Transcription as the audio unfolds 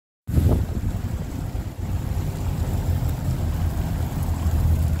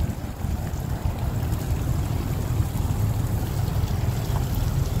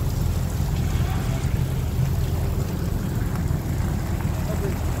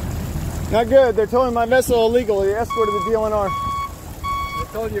Not good. They're towing my vessel illegally. They escorted the DLNR. They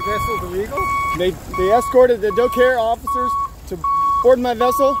told your vessel's illegal? They escorted the DLNR officers to board my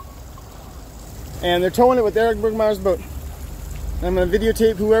vessel, and they're towing it with Eric Bergmeier's boat. And I'm going to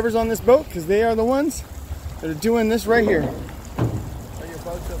videotape whoever's on this boat, because they are the ones that are doing this right here. Are your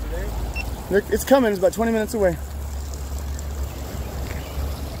boats over there? It's coming. It's about 20 minutes away.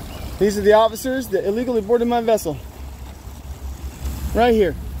 These are the officers that illegally boarded my vessel. Right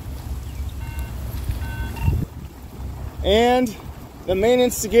here. And the main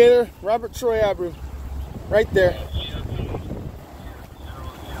instigator, Robert Troy Abreu. Right there.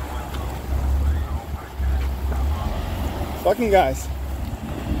 Fucking guys.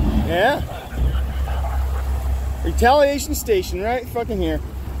 Yeah. Retaliation station right fucking here.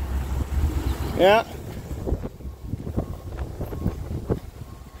 Yeah.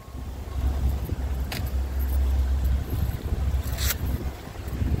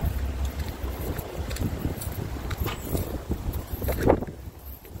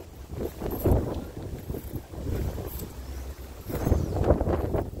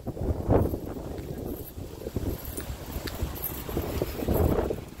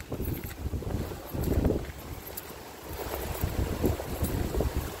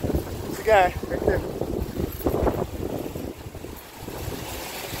 Guy right there. How's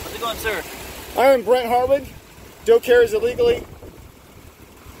it going, sir? I am Brent Hartwig. DLNR is illegally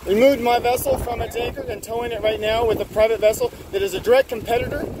removed my vessel from its anchor and towing it right now with a private vessel that is a direct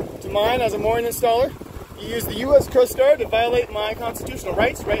competitor to mine as a mooring installer. You use the U.S. Coast Guard to violate my constitutional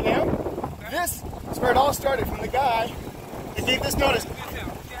rights right now. This is where it all started, from the guy that gave this notice.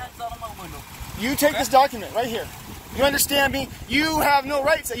 You take this document right here. You understand me? You have no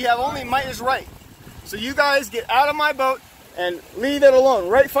rights. You have only might is right. So you guys get out of my boat and leave it alone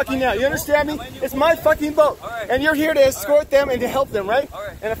right fucking now. You understand me? It's my fucking boat. And you're here to escort them and to help them, right?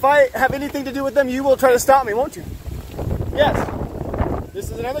 And if I have anything to do with them, you will try to stop me, won't you? Yes.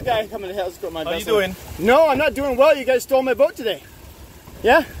 This is another guy coming to escort my vessel. How you doing? No, I'm not doing well. You guys stole my boat today.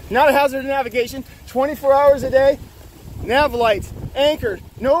 Yeah? Not a hazard of navigation. 24 hours a day. Nav lights. Anchored.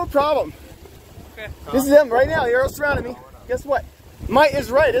 No problem. This is them right now. The arrow's surrounding me. Guess what? Might is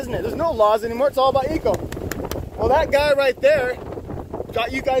right, isn't it? There's no laws anymore. It's all about eco. Well, that guy right there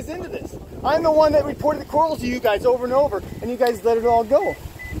got you guys into this. I'm the one that reported the coral to you guys over and over, and you guys let it all go.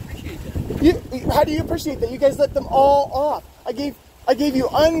 How do you appreciate that? You guys let them all off. I gave you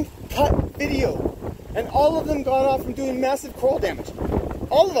uncut video, and all of them got off from doing massive coral damage.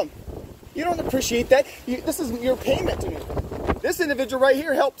 All of them. You don't appreciate that. This is your payment to me. This individual right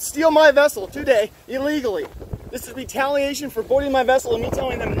here helped steal my vessel today illegally. This is retaliation for boarding my vessel and me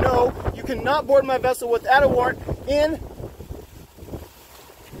telling them, no, you cannot board my vessel without a warrant in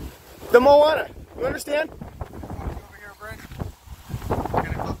the Moana. You understand?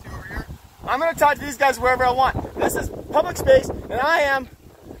 I'm going to talk to these guys wherever I want. This is public space, and I am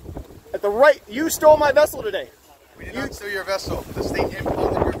at the right. You stole my vessel today. We did not steal your vessel. The state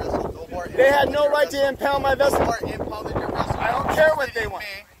impounded your vessel. They had no right to impound my vessel. Impounded your vessel. I don't care what they want.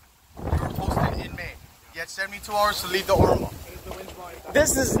 You were posted in May. You had 72 hours to leave the Ormo.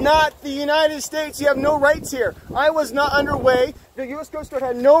 This is not the United States. You have no rights here. I was not underway. The U.S. Coast Guard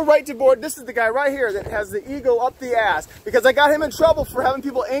had no right to board. This is the guy right here that has the ego up the ass, because I got him in trouble for having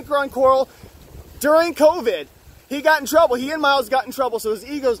people anchor on coral during COVID. He got in trouble. He and Miles got in trouble, so his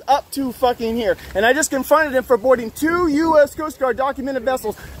ego's up to fucking here. And I just confronted him for boarding 2 U.S. Coast Guard documented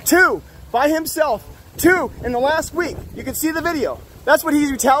vessels. 2 by himself. 2 in the last week. You can see the video. That's what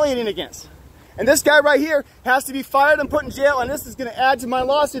he's retaliating against. And this guy right here has to be fired and put in jail, and this is going to add to my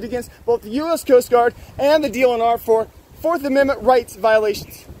lawsuit against both the U.S. Coast Guard and the DLNR for Fourth Amendment rights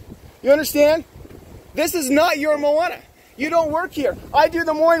violations. You understand? This is not your Moana. You don't work here. I do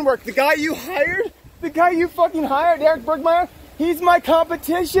the mooring work. The guy you hired, the guy you fucking hired, Eric Bergmeier, he's my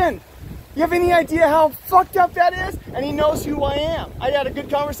competition. You have any idea how fucked up that is? And he knows who I am. I had a good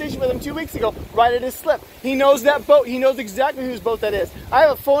conversation with him 2 weeks ago, right at his slip. He knows that boat. He knows exactly whose boat that is. I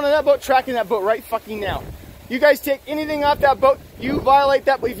have a phone on that boat, tracking that boat right fucking now. You guys take anything off that boat, you violate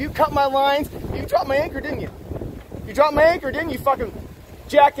that boat. If you cut my lines, you dropped my anchor, didn't you? You dropped my anchor, didn't you, fucking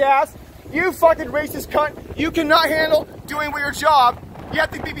jackass? You fucking racist cunt. You cannot handle doing your job. You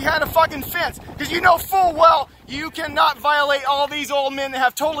have to be behind a fucking fence, because you know full well you cannot violate all these old men that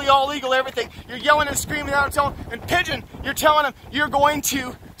have totally all legal everything. You're yelling and screaming out and Pigeon, you're telling them you're going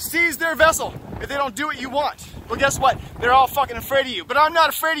to seize their vessel if they don't do what you want. Well, guess what? They're all fucking afraid of you. But I'm not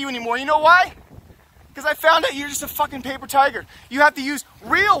afraid of you anymore. You know why? Because I found out you're just a fucking paper tiger. You have to use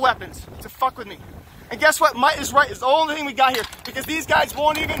real weapons to fuck with me. And guess what? Might is right is the only thing we got here, because these guys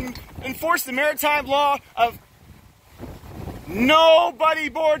won't even enforce the maritime law of Nobody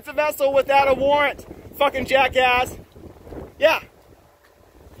boards the vessel without a warrant. Fucking jackass. Yeah.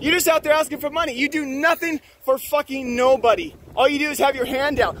 You're just out there asking for money. You do nothing for fucking nobody. All you do is have your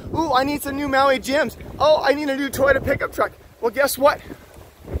hand out. Ooh, I need some new Maui gyms. Oh, I need a new Toyota pickup truck. Well, guess what?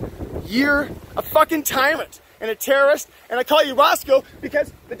 You're a fucking tyrant and a terrorist, and I call you Roscoe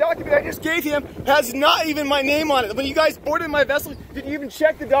because the document I just gave him has not even my name on it. When you guys boarded my vessel, did you even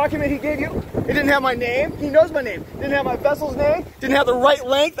check the document he gave you? It didn't have my name. He knows my name. Didn't have my vessel's name. Didn't have the right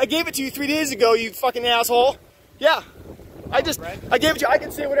length. I gave it to you 3 days ago, you fucking asshole. Yeah. I gave it to you. I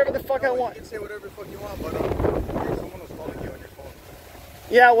can say whatever the fuck I want. You can say whatever the fuck you want, but someone was calling you on your phone.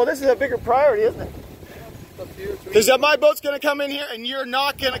 Yeah, well, this is a bigger priority, isn't it? Yeah, because my boat's going to come in here and you're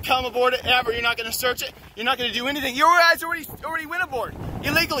not going to come aboard it ever. You're not going to search it. You're not going to do anything. You guys already went aboard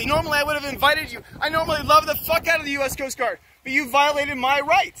illegally. Normally, I would have invited you. I normally love the fuck out of the U.S. Coast Guard, but you violated my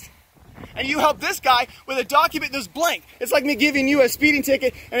rights. And you helped this guy with a document that's blank. It's like me giving you a speeding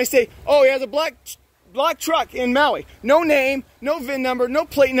ticket and I say, oh, he has a black truck in Maui. No name, no VIN number, no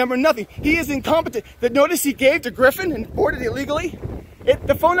plate number, nothing. He is incompetent. The notice he gave to Griffin and boarded illegally,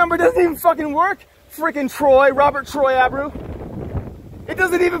 the phone number doesn't even fucking work. Freaking Troy, Robert Troy Abreu. It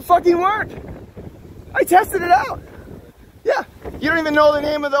doesn't even fucking work. I tested it out. Yeah, you don't even know the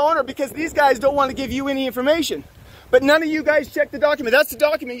name of the owner because these guys don't want to give you any information. But none of you guys checked the document. That's the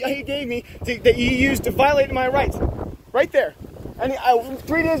document he gave me that you used to violate my rights. Right there. And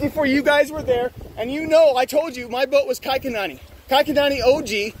 3 days before you guys were there, and you know I told you my boat was Kanani. Kanani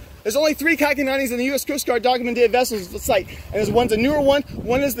OG. There's only 3 Kakananis in the U.S. Coast Guard documented vessels site. And there's one's a newer one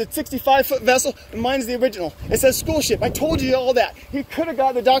is the 65-foot vessel, and mine's the original. It says school ship. I told you all that. He could have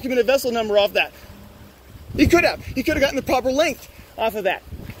got the documented vessel number off that. He could have. He could have gotten the proper length off of that.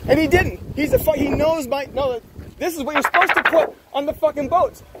 And he didn't. He knows this is what you're supposed to put on the fucking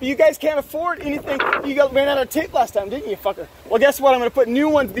boats. But you guys can't afford anything. You ran out of tape last time, didn't you, fucker? Well, guess what? I'm going to put new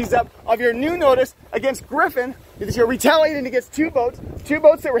ones, these up, of your new notice against Griffin, because you're retaliating against 2 boats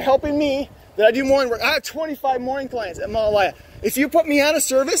that were helping me, that I do mooring work. I have 25 mooring clients at Maalaea. If you put me out of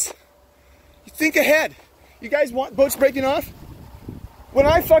service, you think ahead. You guys want boats breaking off? When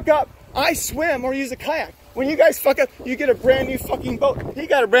I fuck up, I swim or use a kayak. When you guys fuck up, you get a brand new fucking boat. He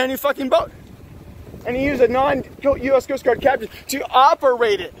got a brand new fucking boat. And he used a non-U.S. Coast Guard captain to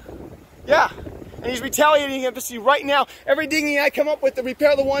operate it. Yeah. And he's retaliating against you right now. Every dinghy I come up with to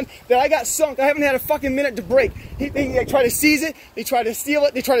repair the one that I got sunk, I haven't had a fucking minute to break. They try to seize it, they try to steal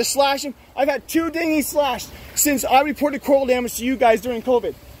it, they try to slash them. I've had 2 dinghies slashed since I reported coral damage to you guys during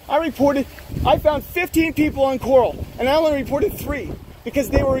COVID. I found 15 people on coral, and I only reported 3.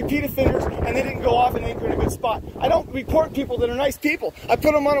 Because they were repeat offenders and they didn't go off and anchor in a good spot. I don't report people that are nice people. I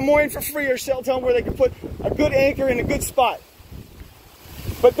put them on a mooring for free or tell them where they can put a good anchor in a good spot.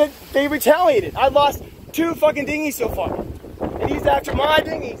 But they retaliated. I lost 2 fucking dinghies so far. And he's after my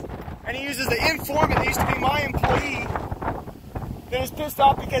dinghies. And he uses the informant that used to be my employee that is pissed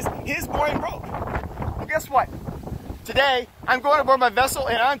off because his mooring broke. Well, guess what? Today, I'm going aboard my vessel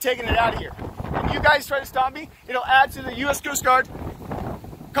and I'm taking it out of here. And you guys try to stop me, it'll add to the U.S. Coast Guard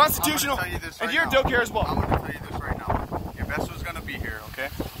constitutional, and you're a dope here as well. I'm going to tell you this right now. Your vessel's going to be here, okay?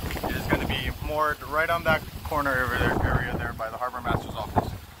 It is going to be moored right on that corner area there by the Harbor Master's office.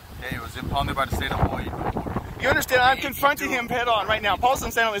 Okay, it was impounded by the state of Hawaii. You understand, I'm confronting him head on right now. Paul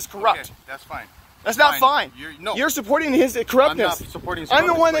Santano is corrupt. Okay, that's fine. That's not fine. You're supporting his corruptness. I'm not supporting I'm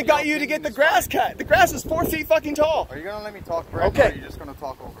the one that got you to get the grass cut. The grass is 4 feet fucking tall. Are you going to let me talk, Brett? Okay. Or are you just going to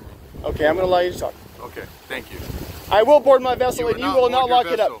talk over me? Okay, I'm going to allow you to talk. Okay, thank you. I will board my vessel and you will not lock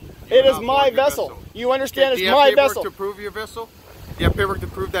it up. It is my vessel. You understand? It's my vessel. Do you have paperwork to prove your vessel? Do you have paperwork to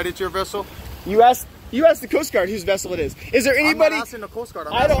prove that it's your vessel? You asked the Coast Guard whose vessel it is. Is there anybody? I'm not asking the Coast Guard.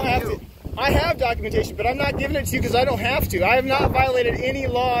 I don't have to. I have documentation, but I'm not giving it to you because I don't have to. I have not violated any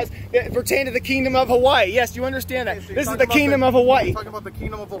laws that pertain to the Kingdom of Hawaii. Yes, you understand that. So this is the Kingdom of Hawaii. You're talking about the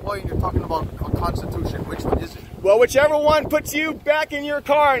Kingdom of Hawaii and you're talking about a constitution. Which one is it? Well, whichever one puts you back in your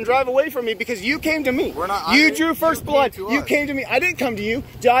car and drive away from me because you came to me. You drew first blood. You came to me. I didn't come to you.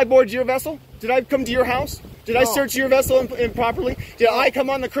 Did I board your vessel? Did I come to your house? Did I search your vessel improperly? Did I come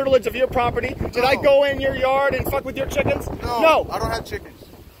on the curtilage of your property? Did I go in your yard and fuck with your chickens? No. I don't have chickens.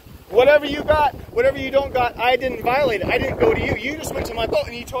 Whatever you got, whatever you don't got, I didn't violate it. I didn't go to you. You just went to my boat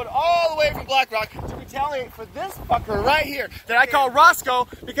and you towed it all the way from Black Rock to retaliate for this fucker right here that I call Roscoe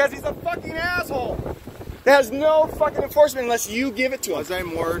because he's a fucking asshole. That has no fucking enforcement unless you give it to him. Was I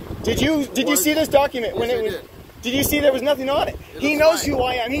moored? Did you see this document when it was? Did you see there was nothing on it? He knows who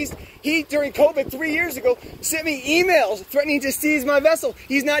I am. He during COVID 3 years ago sent me emails threatening to seize my vessel.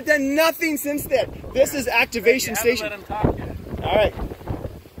 He's not done nothing since then. This is activation station. Let him talk yet. All right.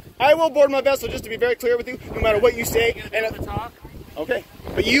 I will board my vessel, just to be very clear with you, no matter what you say. You gonna be able to talk? Okay,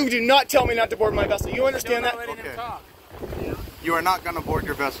 but you do not tell me not to board my vessel. You understand that? Letting him talk. You are not going to board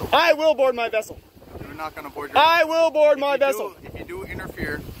your vessel. I will board my vessel. You're not going to board your vessel. I will board my vessel. If you do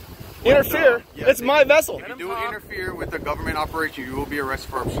interfere... Interfere? Yes, it's my vessel. If you do interfere with a government operation, you will be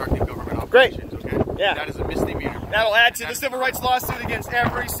arrested for obstructing government operations. Great. Okay? Yeah. That is a misdemeanor. That'll add to the civil rights lawsuit against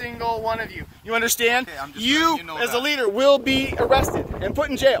every single one of you. You understand? Okay, I'm just you, letting you know as a that. leader, will be arrested and put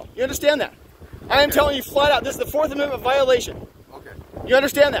in jail. You understand that? I am telling you flat out, this is the Fourth Amendment violation. Okay. You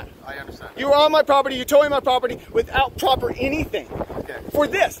understand that? I understand. You are on my property, you're towing my property without proper anything. Okay. For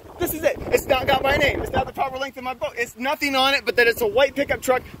this is it. It's not got my name. It's not the proper length of my boat. It's nothing on it but that it's a white pickup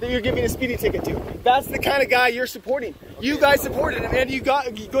truck that you're giving a speeding ticket to. That's the kind of guy you're supporting. Okay. You guys supported him, and you go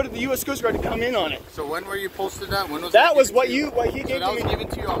to the U.S. Coast Guard to come in on it. So when were you posted that? When was that? Was what he gave to me. That was given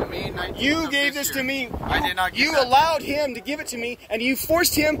to you on May 19th. You gave this to me. I did not. You allowed him to give it to me, and you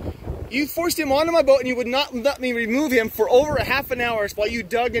forced him. You forced him onto my boat, and you would not let me remove him for over a half an hour while you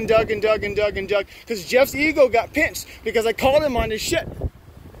dug and dug and dug and dug and dug. Because Jeff's ego got pinched because I called him on his shit.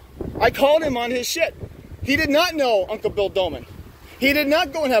 I called him on his shit. He did not know Uncle Bill Dolman. He did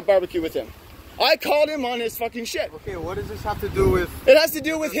not go and have barbecue with him. I called him on his fucking shit. Okay, what does this have to do with... It has to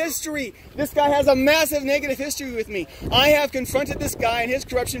do with history. This guy has a massive negative history with me. I have confronted this guy and his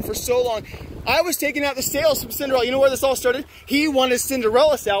corruption for so long. I was taking out the sails from Cinderella. You know where this all started? He wanted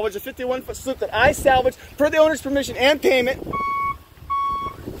Cinderella salvage, a 51-foot sloop that I salvaged per the owner's permission and payment.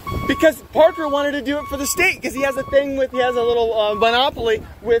 Because Parker wanted to do it for the state, because he has a thing with, he has a little monopoly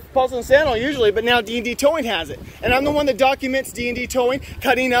with Paulson and Sandal usually, but now D&D Towing has it. And I'm the one that documents D&D Towing,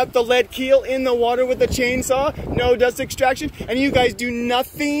 cutting up the lead keel in the water with a chainsaw, no dust extraction, and you guys do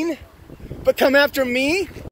nothing but come after me